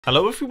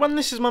Hello everyone,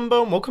 this is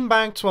Mumbo and welcome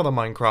back to another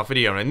Minecraft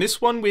video, and in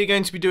this one we're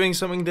going to be doing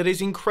something that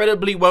is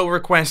incredibly well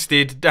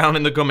requested down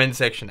in the comment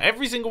section.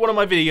 Every single one of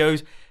my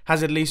videos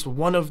has at least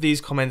one of these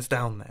comments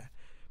down there.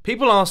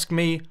 People ask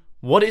me,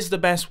 what is the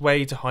best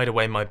way to hide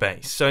away my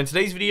base? So in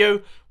today's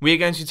video, we are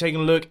going to be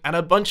taking a look at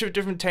a bunch of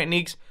different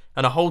techniques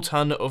and a whole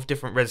ton of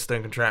different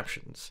redstone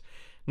contraptions.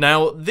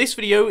 Now, this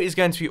video is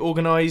going to be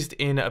organised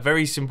in a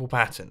very simple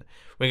pattern.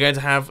 We're going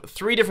to have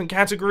three different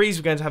categories.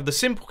 We're going to have the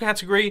simple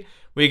category,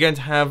 we're going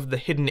to have the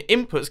hidden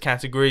inputs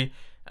category,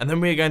 and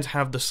then we're going to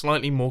have the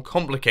slightly more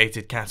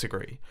complicated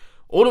category.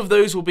 All of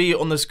those will be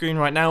on the screen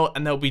right now,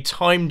 and there'll be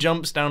time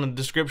jumps down in the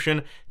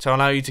description to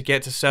allow you to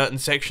get to certain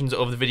sections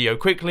of the video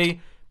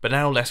quickly, but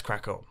now let's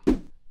crack on.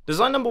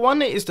 Design number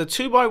one is the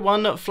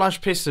 2x1 flush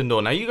piston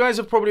door. Now you guys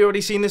have probably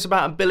already seen this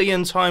about a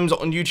billion times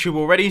on YouTube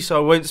already, so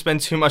I won't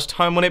spend too much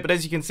time on it, but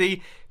as you can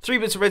see, 3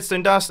 bits of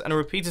redstone dust and a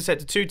repeater set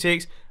to 2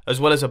 ticks, as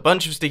well as a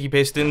bunch of sticky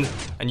pistons,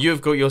 and you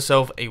have got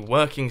yourself a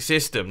working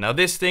system. Now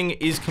this thing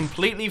is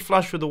completely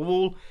flush with the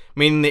wall,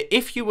 meaning that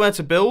if you were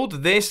to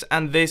build this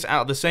and this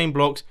out of the same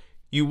blocks,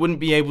 you wouldn't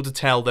be able to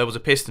tell there was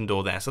a piston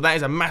door there, so that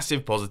is a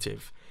massive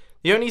positive.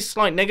 The only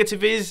slight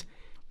negative is,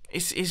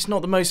 it's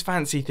not the most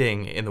fancy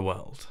thing in the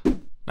world.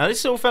 Now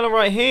this little fella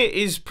right here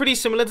is pretty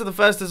similar to the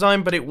first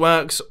design, but it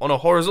works on a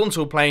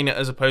horizontal plane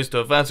as opposed to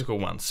a vertical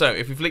one. So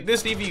if we flick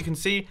this lever, you can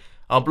see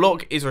our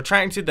block is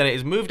retracted, then it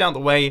is moved out the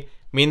way,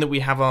 meaning that we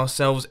have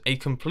ourselves a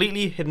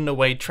completely hidden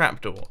away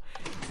trapdoor.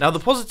 Now the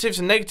positives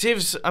and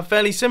negatives are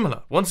fairly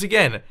similar. Once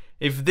again,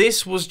 if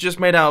this was just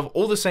made out of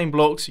all the same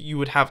blocks, you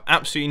would have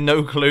absolutely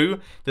no clue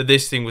that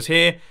this thing was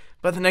here.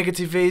 But the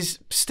negative is,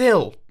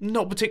 still,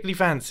 not particularly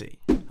fancy.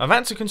 I've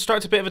had to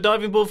construct a bit of a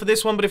diving board for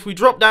this one, but if we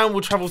drop down,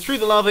 we'll travel through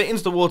the lava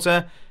into the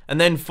water,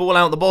 and then fall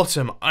out the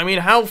bottom. I mean,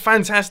 how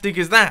fantastic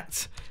is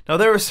that? Now,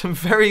 there are some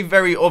very,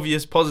 very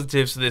obvious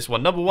positives to this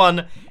one. Number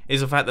one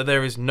is the fact that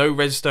there is no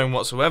redstone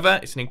whatsoever.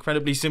 It's an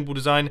incredibly simple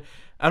design,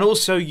 and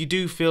also, you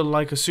do feel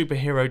like a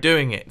superhero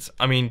doing it.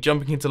 I mean,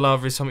 jumping into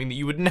lava is something that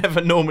you would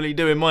never normally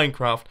do in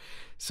Minecraft,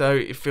 so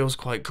it feels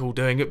quite cool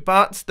doing it,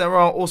 but there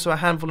are also a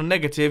handful of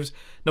negatives.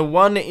 Now,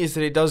 one is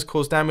that it does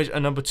cause damage,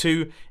 and number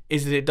two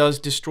is that it does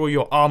destroy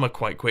your armor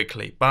quite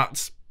quickly,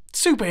 but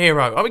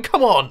superhero, I mean,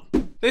 come on!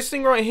 This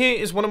thing right here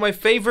is one of my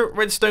favourite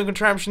redstone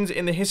contraptions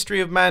in the history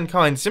of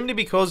mankind, simply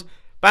because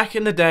back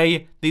in the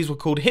day, these were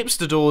called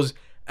hipster doors,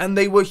 and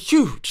they were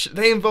huge.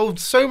 They involved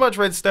so much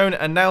redstone,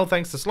 and now,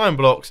 thanks to slime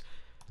blocks,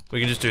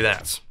 we can just do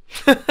that.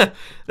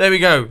 There we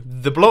go.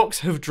 The blocks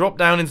have dropped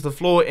down into the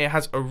floor. It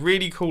has a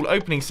really cool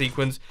opening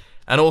sequence,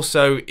 and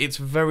also it's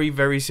very,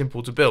 very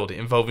simple to build,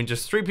 involving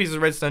just 3 pieces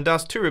of redstone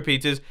dust, 2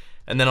 repeaters,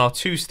 and then our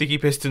 2 sticky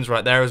pistons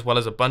right there, as well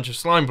as a bunch of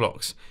slime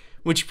blocks.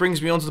 Which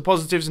brings me on to the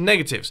positives and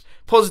negatives.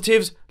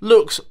 Positives,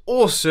 looks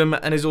awesome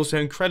and is also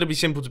incredibly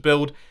simple to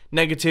build.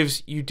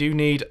 Negatives, you do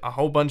need a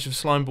whole bunch of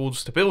slime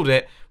balls to build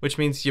it, which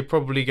means you're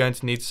probably going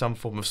to need some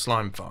form of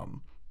slime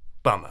farm.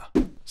 Bummer.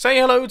 Say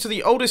hello to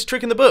the oldest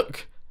trick in the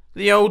book.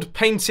 The old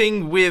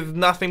painting with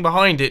nothing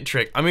behind it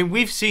trick. I mean,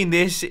 we've seen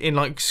this in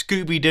like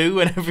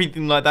Scooby-Doo and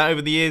everything like that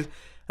over the years.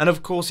 And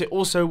of course, it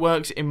also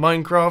works in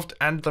Minecraft.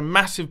 And the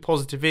massive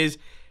positive is,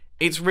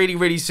 it's really,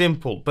 really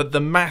simple. But the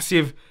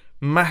massive,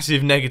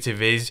 massive negative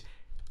is,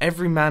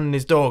 every man and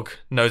his dog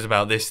knows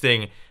about this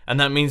thing. And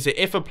that means that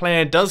if a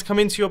player does come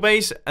into your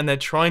base and they're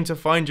trying to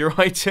find your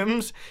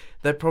items,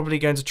 they're probably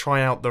going to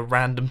try out the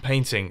random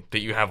painting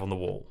that you have on the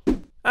wall.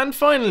 And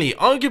finally,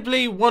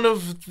 arguably one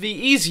of the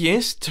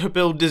easiest to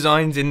build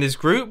designs in this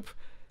group.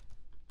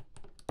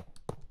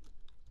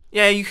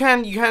 Yeah, you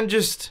can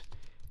just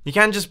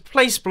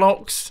place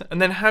blocks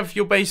and then have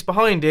your base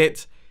behind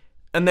it,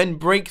 and then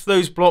break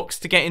those blocks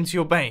to get into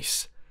your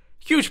base.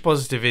 Huge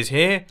positive is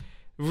here.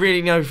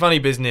 Really no funny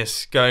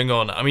business going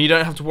on. I mean, you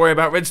don't have to worry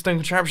about redstone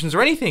contraptions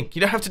or anything.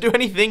 You don't have to do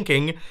any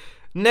thinking.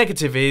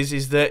 Negative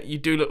is that you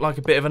do look like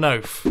a bit of an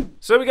oaf.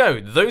 So there we go.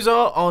 Those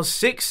are our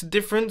 6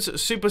 different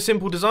super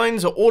simple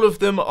designs. All of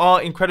them are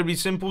incredibly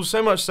simple,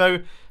 so much so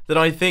that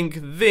I think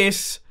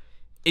this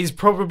is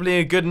probably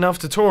a good enough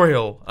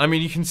tutorial. I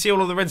mean, you can see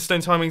all of the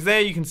redstone timings there.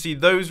 You can see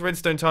those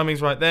redstone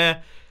timings right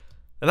there.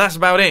 And that's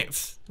about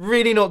it.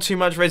 Really not too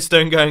much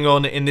redstone going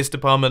on in this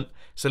department.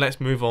 So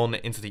let's move on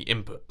into the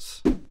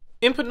inputs.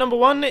 Input number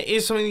 1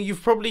 is something that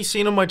you've probably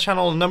seen on my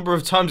channel a number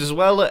of times as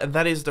well, and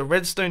that is the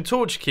redstone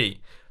torch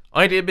key.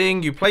 Idea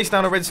being, you place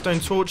down a redstone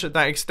torch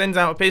that extends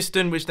out a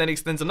piston, which then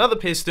extends another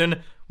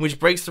piston, which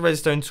breaks the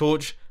redstone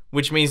torch,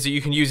 which means that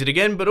you can use it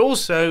again, but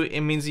also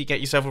it means that you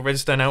get yourself a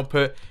redstone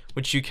output,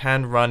 which you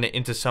can run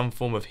into some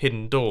form of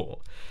hidden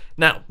door.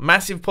 Now,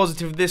 massive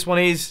positive of this one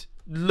is,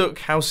 look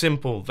how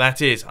simple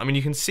that is. I mean,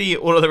 you can see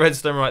all of the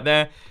redstone right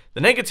there.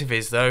 The negative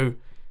is, though,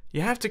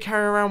 you have to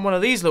carry around one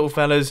of these little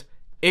fellas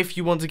if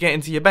you want to get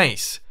into your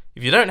base.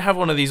 If you don't have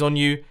one of these on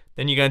you,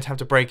 then you're going to have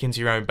to break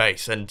into your own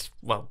base, and,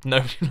 well,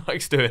 nobody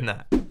likes doing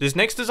that. This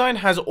next design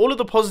has all of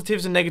the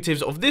positives and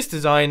negatives of this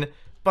design,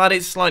 but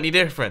it's slightly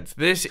different.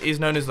 This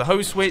is known as the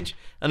host switch,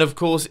 and of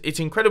course,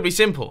 it's incredibly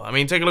simple. I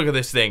mean, take a look at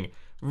this thing.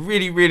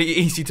 Really, really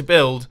easy to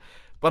build,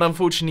 but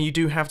unfortunately you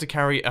do have to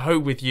carry a hoe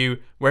with you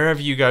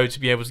wherever you go to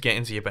be able to get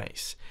into your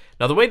base.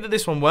 Now the way that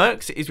this one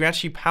works is we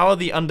actually power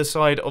the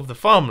underside of the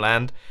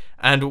farmland,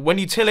 and when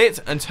you till it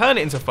and turn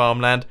it into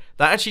farmland,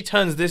 that actually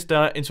turns this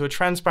dirt into a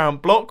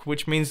transparent block,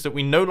 which means that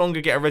we no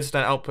longer get a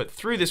redstone output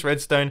through this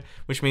redstone,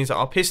 which means that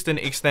our piston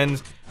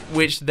extends,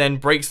 which then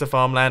breaks the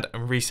farmland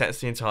and resets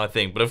the entire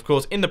thing. But of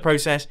course, in the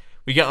process,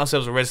 we get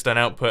ourselves a redstone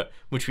output,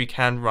 which we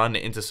can run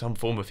into some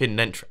form of hidden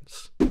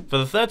entrance. For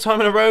the third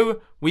time in a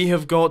row, we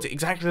have got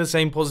exactly the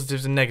same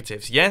positives and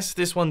negatives. Yes,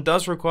 this one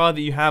does require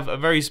that you have a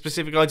very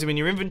specific item in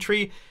your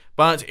inventory,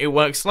 but it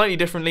works slightly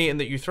differently in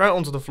that you throw it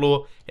onto the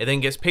floor, it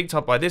then gets picked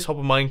up by this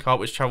hopper minecart,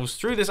 which travels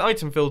through this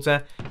item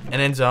filter and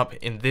ends up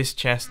in this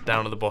chest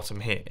down at the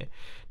bottom here.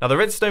 Now the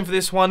redstone for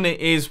this one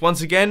is,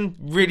 once again,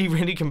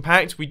 really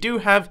compact. We do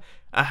have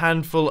a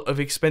handful of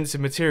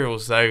expensive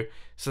materials though,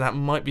 so that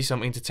might be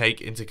something to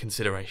take into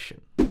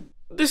consideration.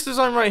 This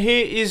design right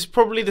here is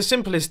probably the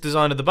simplest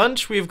design of the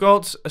bunch. We've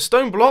got a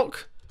stone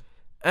block,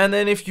 and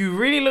then if you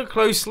really look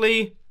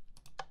closely,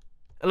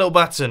 a little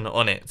button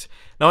on it.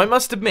 Now I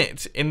must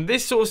admit, in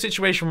this sort of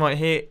situation right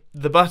here,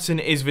 the button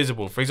is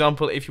visible. For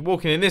example, if you're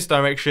walking in this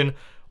direction,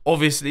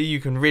 obviously you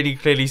can really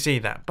clearly see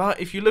that. But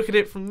if you look at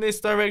it from this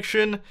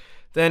direction,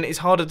 then it's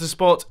harder to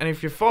spot, and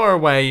if you're far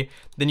away,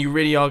 then you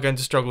really are going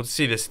to struggle to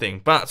see this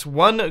thing. But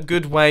one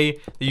good way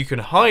that you can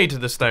hide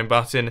the stone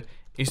button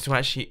is to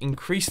actually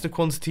increase the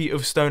quantity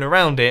of stone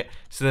around it,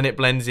 so then it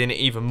blends in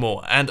even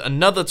more. And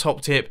another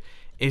top tip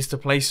is to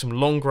place some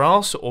long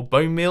grass or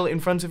bone meal in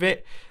front of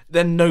it,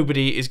 then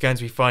nobody is going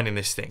to be finding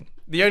this thing.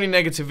 The only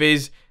negative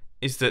is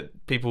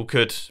that people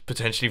could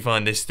potentially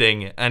find this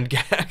thing and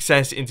get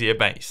access into your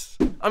base.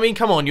 I mean,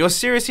 come on, you're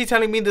seriously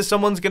telling me that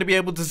someone's going to be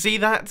able to see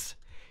that?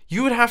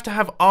 You would have to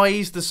have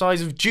eyes the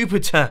size of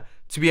Jupiter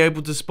to be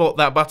able to spot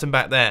that button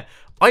back there.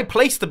 I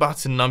placed the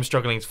button and I'm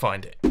struggling to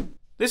find it.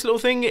 This little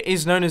thing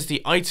is known as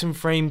the item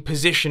frame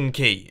position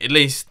key. At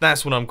least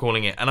that's what I'm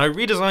calling it. And I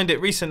redesigned it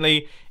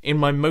recently in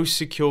my most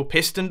secure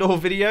piston door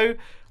video.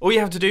 All you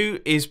have to do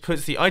is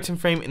put the item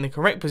frame in the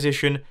correct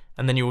position,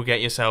 and then you will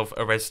get yourself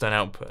a redstone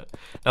output.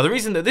 Now the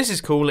reason that this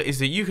is cool is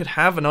that you could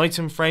have an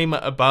item frame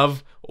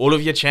above all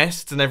of your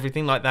chests and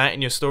everything like that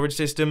in your storage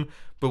system,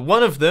 but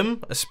one of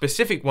them, a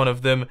specific one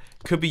of them,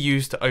 could be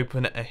used to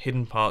open a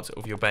hidden part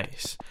of your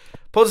base.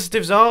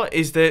 Positives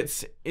is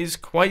that it's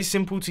quite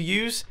simple to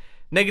use.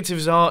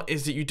 Negatives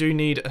is that you do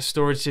need a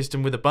storage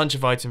system with a bunch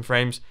of item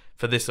frames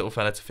for this little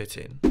fella to fit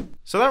in.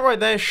 So that right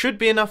there should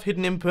be enough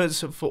hidden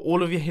inputs for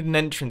all of your hidden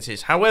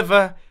entrances.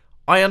 However,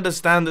 I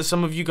understand that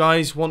some of you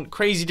guys want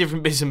crazy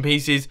different bits and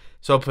pieces,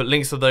 so I'll put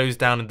links to those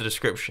down in the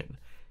description.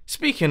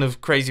 Speaking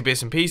of crazy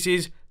bits and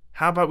pieces,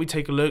 how about we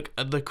take a look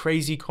at the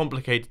crazy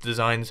complicated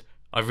designs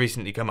I've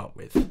recently come up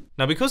with.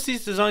 Now because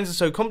these designs are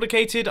so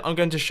complicated, I'm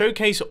going to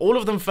showcase all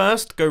of them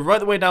first, go right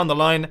the way down the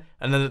line,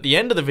 and then at the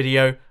end of the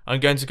video,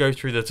 I'm going to go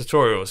through the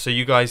tutorial so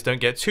you guys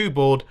don't get too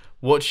bored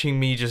watching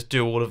me just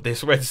do all of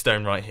this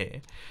redstone right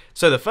here.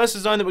 So the first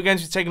design that we're going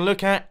to be taking a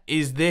look at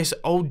is this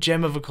old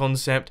gem of a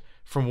concept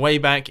from way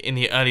back in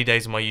the early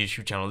days of my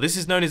YouTube channel. This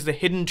is known as the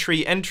hidden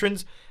tree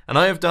entrance, and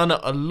I have done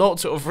a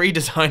lot of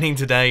redesigning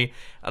today,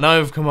 and I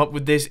have come up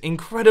with this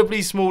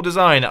incredibly small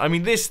design. I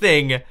mean, this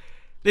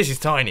is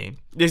tiny.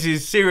 This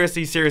is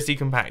seriously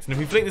compact. And if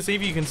we flick the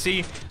sleeve, you can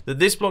see that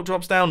this block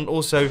drops down, and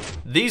also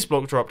these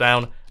blocks drop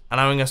down,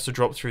 allowing us to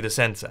drop through the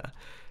center.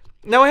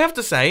 Now I have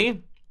to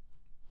say,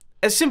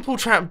 a simple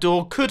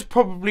trapdoor could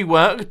probably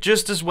work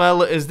just as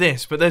well as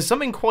this, but there's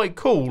something quite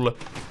cool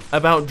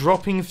about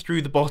dropping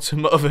through the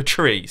bottom of a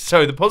tree.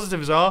 So the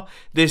positives are,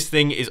 this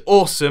thing is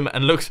awesome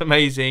and looks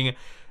amazing.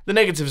 The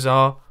negatives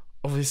are,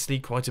 obviously,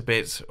 quite a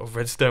bit of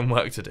redstone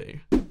work to do.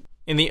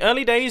 In the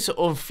early days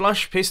of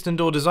flush piston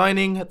door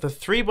designing, the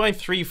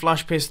 3x3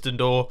 flush piston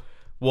door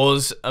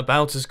was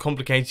about as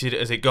complicated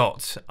as it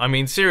got. I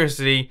mean,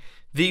 seriously,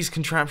 these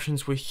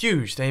contraptions were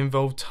huge. They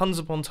involved tons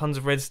upon tons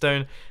of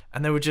redstone,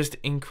 and they were just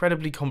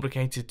incredibly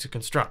complicated to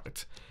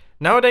construct.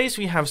 Nowadays,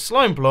 we have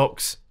slime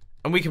blocks,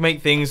 and we can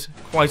make things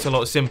quite a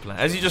lot simpler.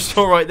 As you just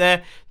saw right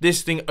there,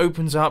 this thing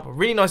opens up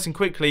really nice and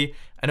quickly,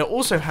 and it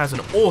also has an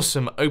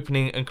awesome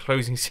opening and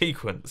closing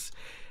sequence.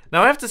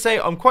 Now I have to say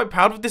I'm quite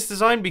proud of this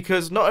design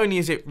because not only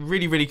is it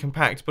really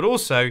compact, but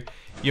also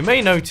you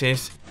may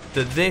notice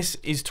that this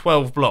is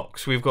 12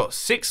 blocks. We've got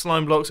 6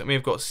 slime blocks and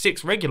we've got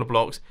 6 regular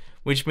blocks,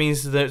 which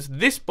means that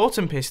this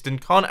bottom piston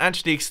can't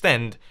actually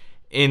extend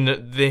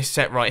in this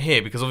set right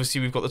here, because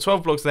obviously we've got the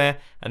 12 blocks there,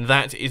 and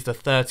that is the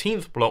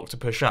 13th block to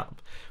push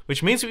up,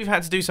 which means that we've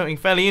had to do something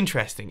fairly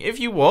interesting. If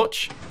you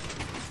watch,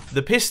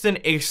 the piston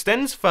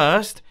extends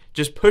first,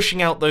 just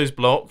pushing out those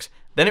blocks,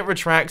 then it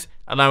retracts,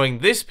 allowing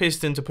this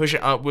piston to push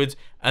it upwards,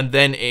 and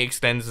then it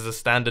extends as a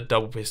standard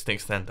double piston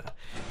extender.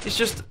 It's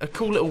just a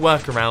cool little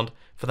workaround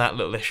for that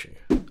little issue.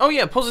 Oh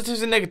yeah,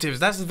 positives and negatives,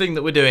 that's the thing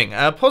that we're doing.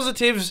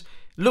 Positives,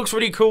 looks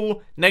really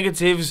cool.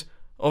 Negatives,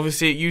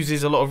 obviously it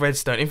uses a lot of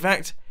redstone. In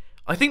fact,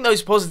 I think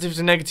those positives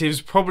and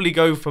negatives probably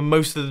go for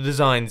most of the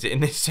designs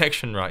in this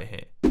section right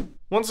here.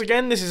 Once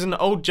again, this is an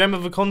old gem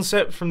of a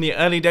concept from the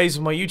early days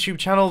of my YouTube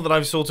channel that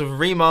I've sort of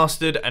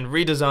remastered and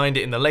redesigned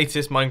in the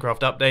latest Minecraft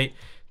update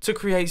to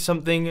create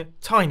something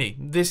tiny.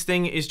 This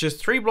thing is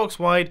just 3 blocks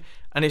wide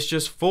and it's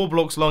just 4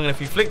 blocks long, and if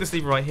you flick this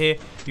lever right here,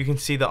 you can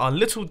see that our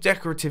little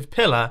decorative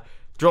pillar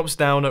drops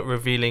down,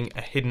 revealing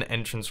a hidden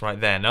entrance right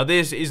there. Now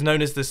this is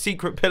known as the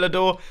secret pillar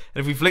door,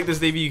 and if we flick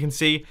this lever you can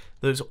see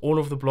that all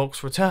of the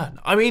blocks return.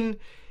 I mean,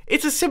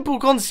 it's a simple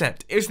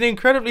concept. It's an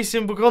incredibly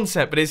simple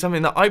concept, but it's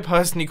something that I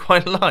personally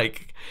quite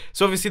like.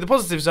 So obviously the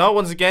positives are,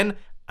 once again,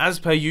 as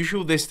per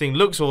usual, this thing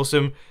looks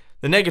awesome.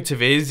 The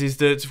negative is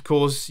that, of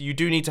course, you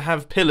do need to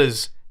have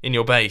pillars in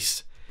your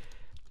base.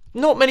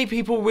 Not many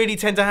people really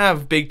tend to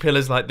have big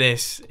pillars like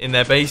this in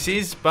their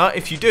bases, but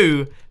if you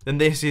do, then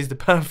this is the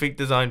perfect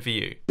design for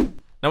you.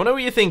 Now I know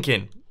what you're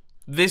thinking.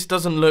 This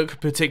doesn't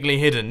look particularly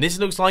hidden. This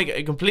looks like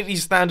a completely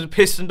standard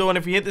piston door, and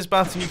if we hit this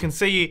button you can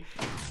see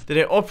that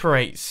it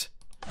operates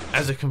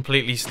as a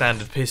completely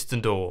standard piston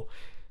door.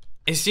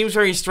 It seems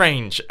very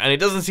strange, and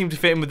it doesn't seem to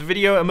fit in with the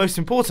video, and most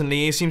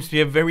importantly, it seems to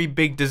be a very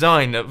big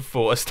design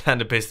for a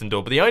standard piston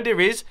door. But the idea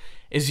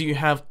is you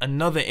have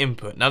another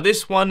input. Now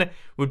this one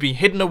would be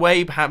hidden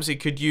away. Perhaps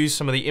it could use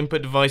some of the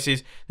input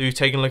devices that we've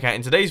taken a look at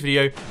in today's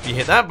video. You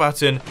hit that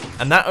button,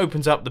 and that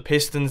opens up the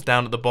pistons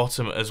down at the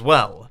bottom as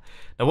well.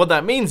 Now what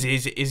that means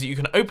is that you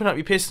can open up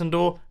your piston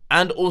door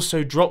and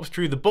also drop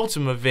through the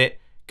bottom of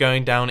it,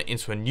 going down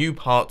into a new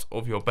part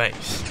of your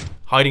base,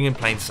 hiding in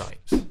plain sight.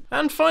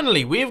 And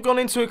finally, we have gone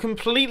into a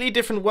completely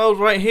different world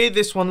right here.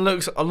 This one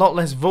looks a lot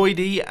less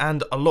voidy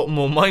and a lot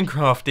more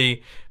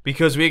Minecrafty,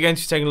 because we're going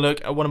to take a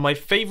look at one of my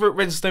favourite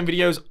redstone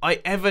videos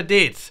I ever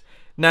did.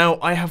 Now,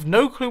 I have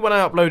no clue when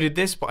I uploaded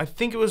this, but I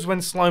think it was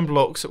when slime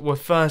blocks were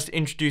first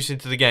introduced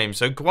into the game,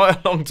 so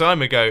quite a long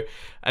time ago,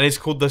 and it's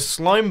called the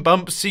Slime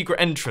Bump Secret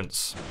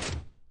Entrance.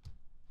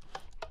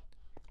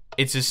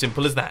 It's as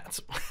simple as that.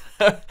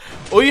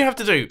 All you have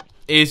to do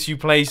is you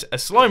place a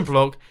slime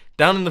block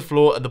down in the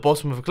floor at the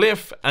bottom of a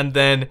cliff, and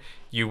then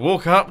you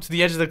walk up to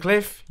the edge of the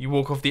cliff, you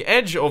walk off the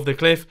edge of the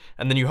cliff,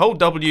 and then you hold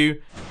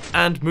W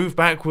and move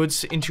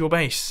backwards into your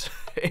base.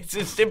 It's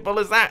as simple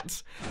as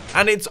that,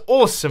 and it's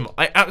awesome.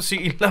 I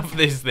absolutely love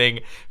this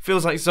thing.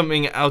 Feels like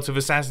something out of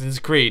Assassin's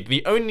Creed.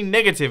 The only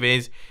negative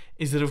is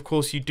that of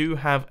course you do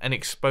have an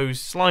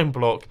exposed slime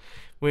block,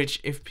 which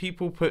if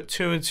people put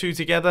 2 and 2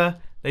 together,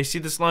 they see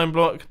the slime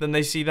block, then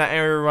they see that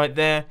area right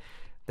there,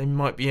 they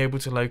might be able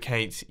to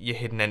locate your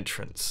hidden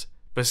entrance.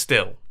 But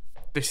still,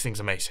 this thing's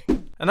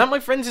amazing. And that, my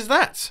friends, is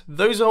that.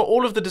 Those are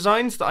all of the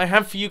designs that I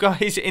have for you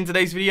guys in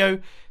today's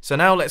video. So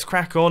now let's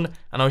crack on,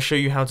 and I'll show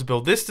you how to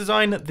build this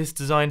design, this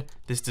design,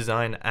 this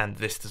design, and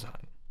this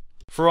design.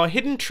 For our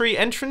hidden tree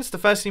entrance, the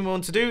first thing we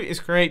want to do is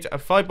create a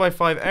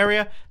 5x5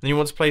 area. Then you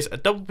want to place a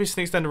double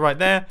piston extender right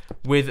there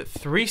with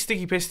 3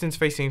 sticky pistons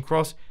facing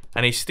across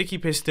and a sticky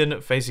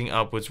piston facing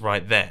upwards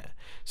right there.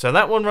 So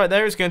that one right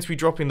there is going to be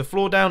dropping the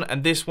floor down,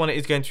 and this one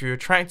is going to be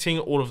retracting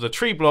all of the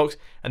tree blocks,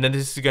 and then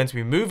this is going to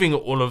be moving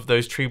all of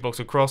those tree blocks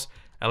across,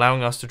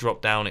 allowing us to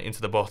drop down into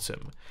the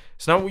bottom.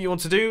 So now what you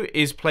want to do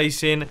is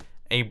place in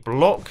a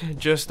block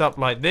just up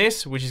like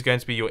this, which is going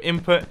to be your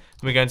input.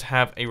 We're going to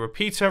have a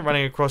repeater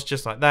running across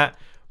just like that,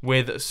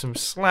 with some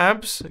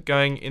slabs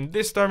going in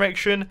this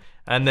direction,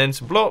 and then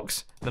some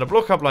blocks, then a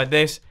block up like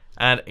this,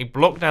 and a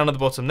block down at the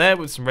bottom there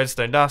with some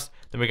redstone dust.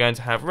 Then we're going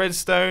to have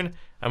redstone,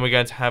 and we're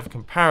going to have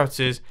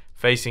comparators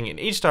facing in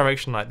each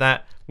direction like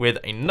that, with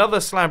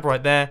another slab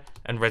right there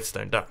and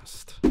redstone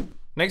dust.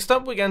 Next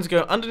up, we're going to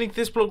go underneath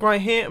this block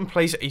right here and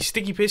place a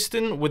sticky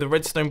piston with a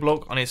redstone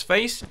block on its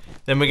face.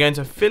 Then we're going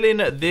to fill in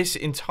this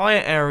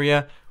entire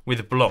area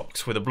with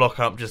blocks, with a block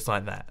up just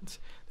like that.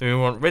 Then we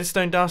want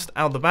redstone dust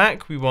out the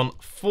back. We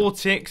want 4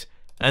 ticks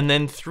and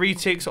then 3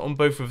 ticks on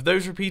both of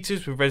those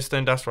repeaters with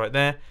redstone dust right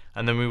there.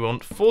 And then we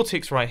want 4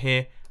 ticks right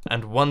here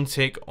and 1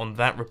 tick on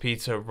that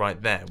repeater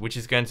right there, which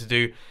is going to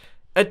do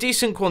a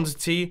decent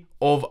quantity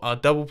of our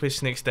double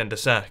piston extender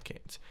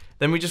circuit.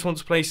 Then we just want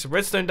to place the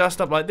redstone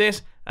dust up like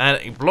this and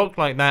a block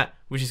like that,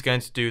 which is going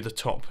to do the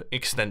top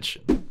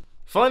extension.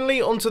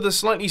 Finally, onto the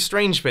slightly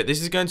strange bit.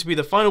 This is going to be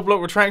the final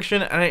block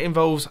retraction, and it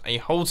involves a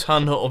whole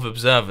ton of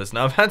observers.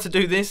 Now, I've had to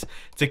do this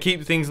to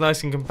keep things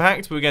nice and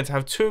compact. We're going to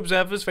have 2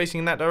 observers facing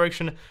in that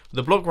direction, with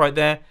a block right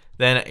there,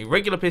 then a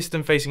regular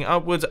piston facing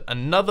upwards,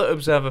 another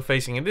observer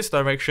facing in this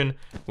direction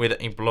with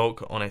a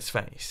block on its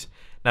face.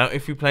 Now,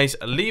 if we place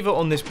a lever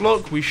on this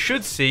block, we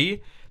should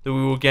see that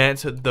we will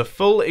get the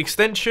full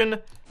extension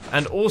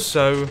and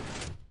also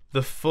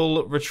the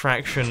full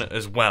retraction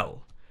as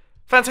well.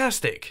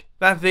 Fantastic!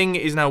 That thing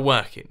is now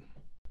working.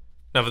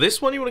 Now for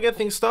this one, you want to get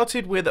things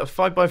started with a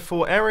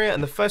 5x4 area,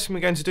 and the first thing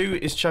we're going to do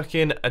is chuck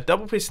in a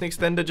double piston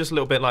extender just a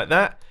little bit like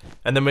that,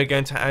 and then we're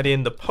going to add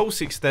in the pulse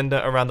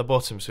extender around the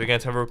bottom. So we're going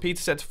to have a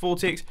repeater set to 4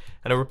 ticks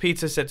and a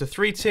repeater set to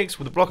 3 ticks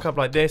with a block up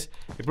like this,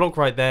 a block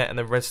right there, and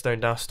then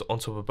redstone dust on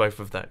top of both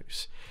of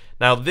those.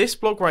 Now this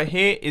block right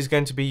here is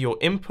going to be your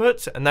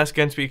input, and that's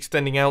going to be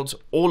extending out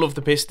all of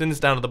the pistons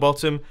down at the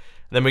bottom.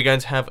 And then we're going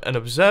to have an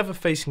observer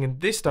facing in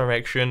this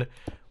direction,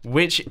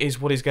 which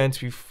is what is going to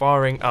be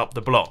firing up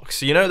the blocks.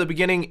 So you know at the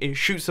beginning it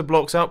shoots the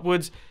blocks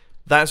upwards.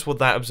 That's what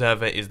that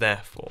observer is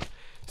there for.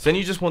 So then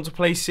you just want to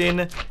place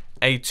in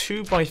a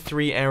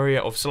 2x3 area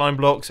of slime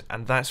blocks,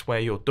 and that's where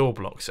your door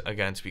blocks are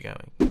going to be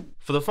going.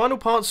 For the final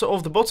parts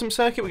of the bottom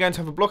circuit, we're going to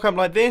have a block up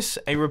like this,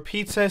 a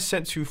repeater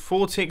set to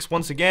 4 ticks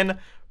once again,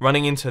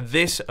 running into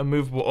this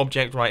immovable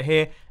object right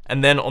here,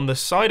 and then on the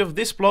side of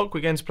this block, we're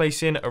going to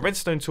place in a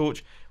redstone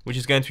torch, which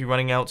is going to be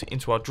running out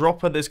into our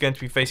dropper that's going to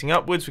be facing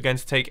upwards. We're going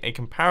to take a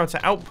comparator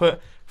output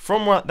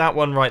from that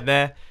one right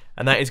there,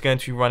 and that is going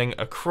to be running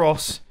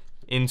across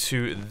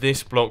into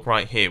this block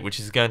right here, which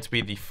is going to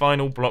be the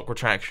final block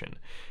retraction.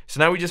 So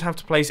now we just have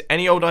to place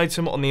any old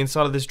item on the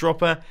inside of this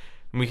dropper,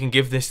 and we can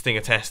give this thing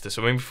a tester.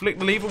 So when we flick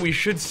the lever, we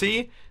should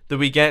see that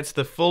we get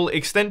the full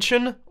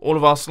extension. All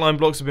of our slime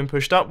blocks have been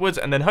pushed upwards,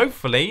 and then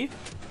hopefully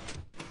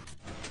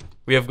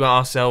we have got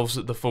ourselves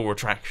the full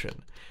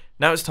retraction.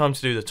 Now it's time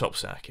to do the top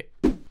circuit.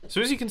 So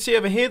as you can see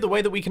over here, the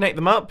way that we connect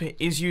them up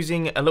is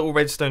using a little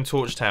redstone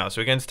torch tower. So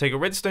we're going to take a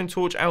redstone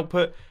torch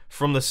output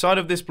from the side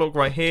of this block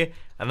right here,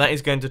 and that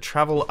is going to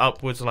travel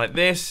upwards like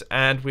this,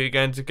 and we're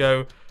going to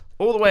go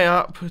all the way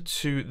up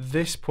to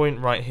this point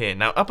right here.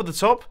 Now up at the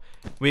top,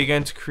 we're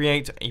going to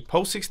create a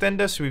pulse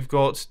extender. So we've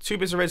got 2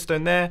 bits of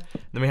redstone there,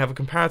 then we have a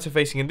comparator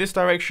facing in this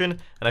direction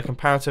and a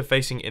comparator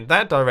facing in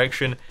that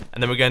direction,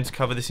 and then we're going to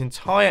cover this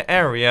entire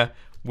area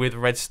with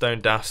redstone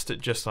dust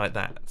just like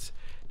that.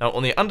 Now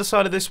on the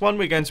underside of this one,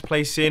 we're going to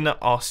place in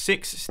our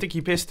 6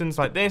 sticky pistons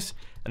like this,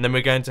 and then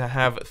we're going to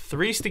have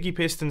 3 sticky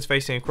pistons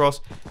facing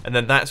across, and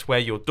then that's where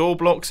your door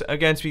blocks are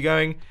going to be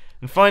going.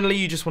 And finally,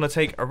 you just want to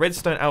take a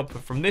redstone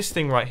output from this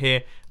thing right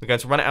here. We're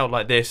going to run it out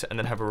like this, and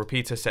then have a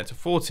repeater set to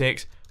 4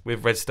 ticks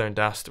with redstone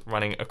dust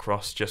running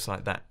across just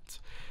like that.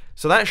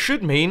 So that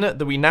should mean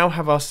that we now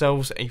have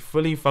ourselves a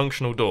fully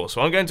functional door.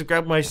 So I'm going to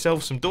grab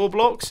myself some door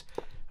blocks,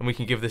 and we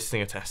can give this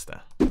thing a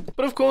tester.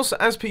 But of course,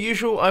 as per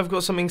usual, I've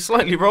got something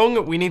slightly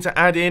wrong. We need to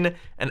add in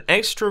an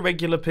extra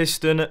regular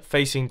piston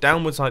facing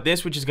downwards like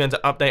this, which is going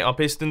to update our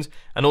pistons.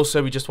 And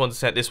also, we just want to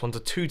set this one to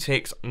 2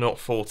 ticks, not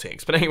 4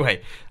 ticks. But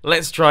anyway,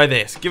 let's try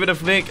this. Give it a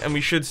flick, and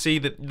we should see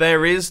that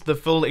there is the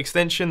full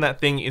extension. That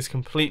thing is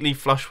completely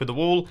flush with the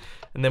wall.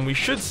 And then we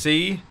should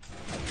see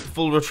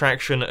full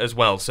retraction as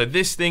well. So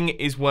this thing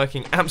is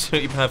working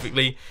absolutely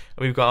perfectly,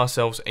 and we've got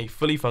ourselves a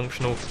fully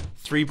functional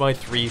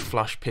 3x3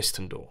 flush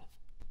piston door.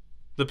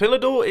 The pillar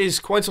door is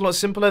quite a lot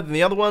simpler than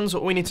the other ones.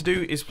 All we need to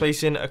do is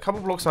place in a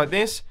couple blocks like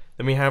this.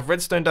 Then we have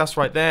redstone dust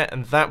right there,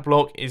 and that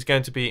block is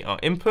going to be our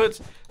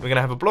input. We're going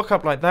to have a block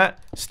up like that,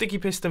 sticky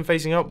piston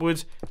facing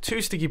upwards,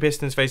 2 sticky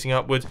pistons facing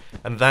upwards,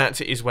 and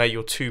that is where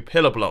your 2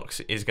 pillar blocks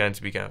is going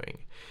to be going.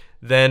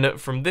 Then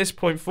from this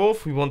point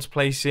forth, we want to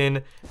place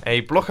in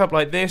a block up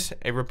like this,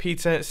 a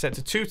repeater set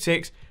to 2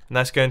 ticks, and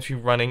that's going to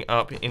be running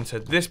up into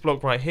this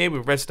block right here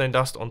with redstone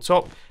dust on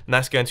top, and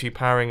that's going to be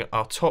powering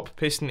our top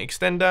piston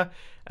extender.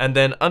 And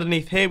then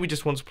underneath here, we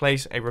just want to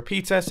place a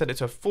repeater, set it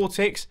to 4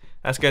 ticks.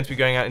 That's going to be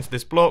going out into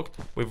this block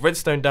with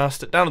redstone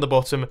dust down at the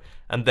bottom,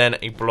 and then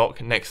a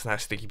block next to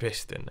that sticky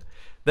piston.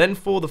 Then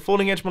for the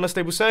falling edge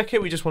monostable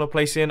circuit, we just want to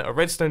place in a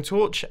redstone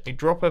torch, a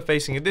dropper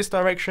facing in this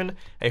direction,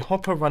 a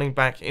hopper running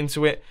back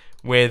into it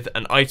with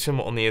an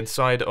item on the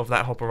inside of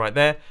that hopper right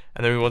there,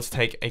 and then we want to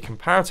take a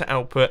comparator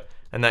output,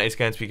 and that is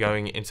going to be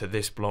going into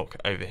this block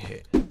over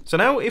here. So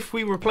now if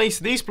we replace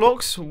these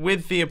blocks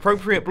with the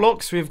appropriate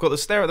blocks, we've got the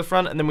stair at the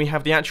front, and then we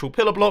have the actual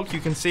pillar block. You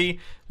can see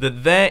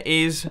that there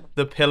is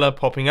the pillar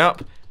popping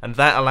up, and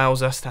that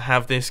allows us to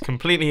have this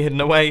completely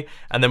hidden away.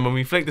 And then when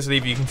we flick this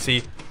lever, you can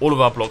see all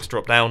of our blocks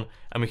drop down,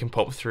 and we can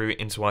pop through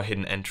into our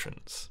hidden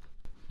entrance.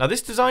 Now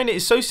this design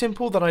is so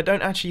simple that I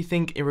don't actually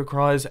think it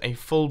requires a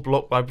full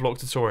block by block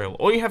tutorial.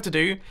 All you have to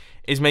do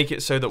is make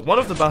it so that one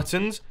of the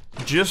buttons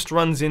just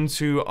runs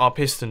into our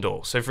piston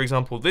door. So for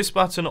example, this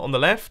button on the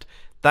left,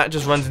 that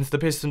just runs into the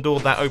piston door,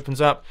 that opens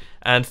up,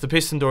 and the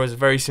piston door is a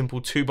very simple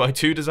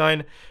 2x2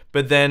 design.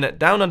 But then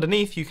down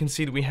underneath, you can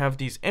see that we have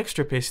these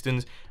extra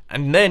pistons,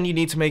 and then you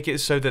need to make it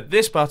so that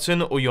this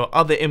button or your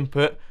other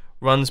input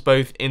runs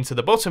both into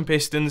the bottom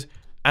pistons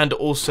and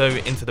also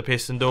into the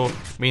piston door,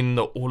 meaning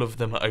that all of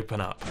them open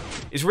up.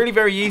 It's really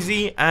very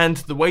easy, and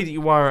the way that you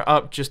wire it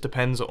up just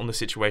depends on the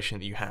situation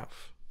that you have.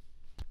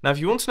 Now if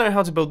you want to know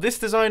how to build this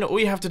design, all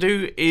you have to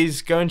do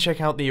is go and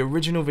check out the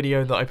original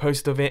video that I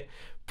posted of it,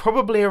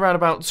 probably around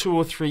about 2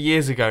 or 3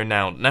 years ago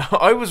now. Now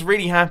I was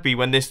really happy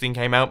when this thing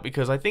came out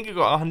because I think it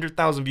got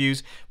 100,000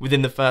 views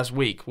within the first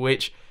week,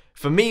 which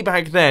for me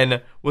back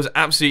then was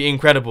absolutely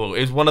incredible.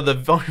 It was one of the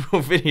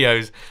viral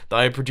videos that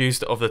I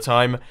produced of the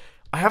time.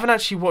 I haven't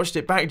actually watched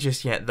it back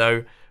just yet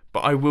though, but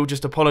I will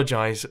just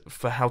apologise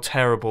for how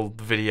terrible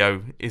the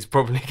video is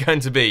probably going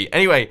to be.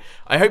 Anyway,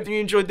 I hope that you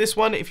enjoyed this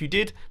one. If you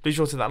did, please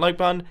sure to hit that like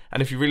button,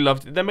 and if you really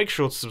loved it, then make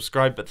sure to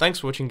subscribe. But thanks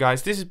for watching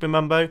guys, this has been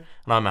Mumbo, and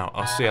I'm out.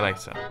 I'll see you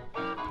later.